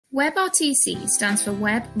WebRTC stands for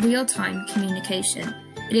Web Real-Time Communication.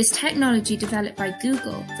 It is technology developed by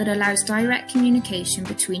Google that allows direct communication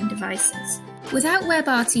between devices. Without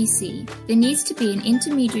WebRTC, there needs to be an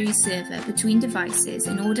intermediary server between devices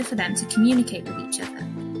in order for them to communicate with each other.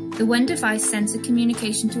 The one device sends the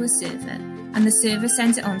communication to a server, and the server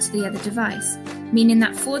sends it on to the other device, meaning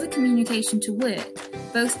that for the communication to work,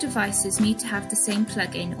 both devices need to have the same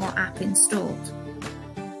plugin or app installed.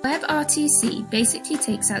 WebRTC basically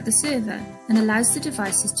takes out the server and allows the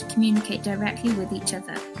devices to communicate directly with each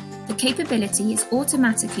other. The capability is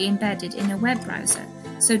automatically embedded in a web browser,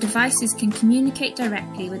 so devices can communicate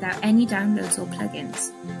directly without any downloads or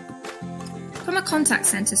plugins. From a contact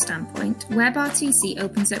center standpoint, WebRTC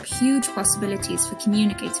opens up huge possibilities for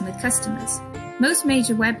communicating with customers. Most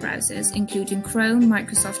major web browsers, including Chrome,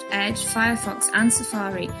 Microsoft Edge, Firefox and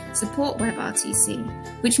Safari, support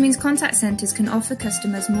WebRTC, which means contact centers can offer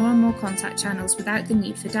customers more and more contact channels without the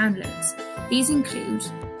need for downloads. These include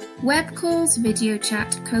web calls, video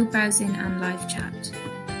chat, co-browsing and live chat.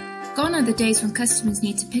 Gone are the days when customers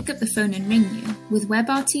need to pick up the phone and ring you. With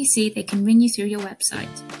WebRTC, they can ring you through your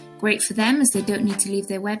website. Great for them as they don't need to leave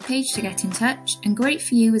their web page to get in touch, and great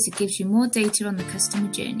for you as it gives you more data on the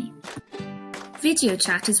customer journey. Video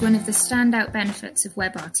chat is one of the standout benefits of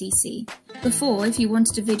WebRTC. Before, if you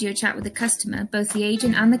wanted to video chat with a customer, both the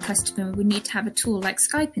agent and the customer would need to have a tool like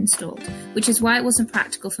Skype installed, which is why it wasn't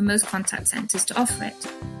practical for most contact centers to offer it.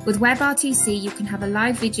 With WebRTC, you can have a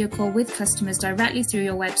live video call with customers directly through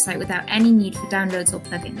your website without any need for downloads or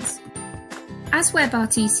plugins. As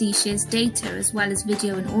WebRTC shares data as well as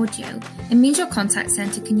video and audio, it means your contact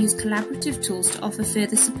center can use collaborative tools to offer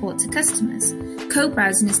further support to customers.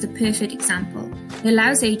 Co-browsing is the perfect example. It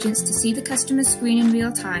allows agents to see the customer's screen in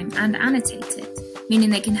real time and annotate it, meaning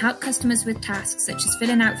they can help customers with tasks such as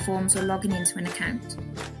filling out forms or logging into an account.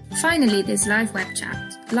 Finally, there's live web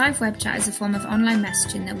chat. Live web chat is a form of online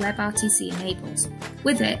messaging that WebRTC enables.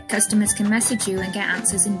 With it, customers can message you and get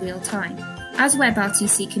answers in real time. As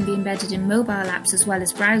WebRTC can be embedded in mobile apps as well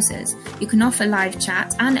as browsers, you can offer live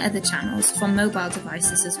chat and other channels from mobile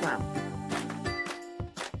devices as well.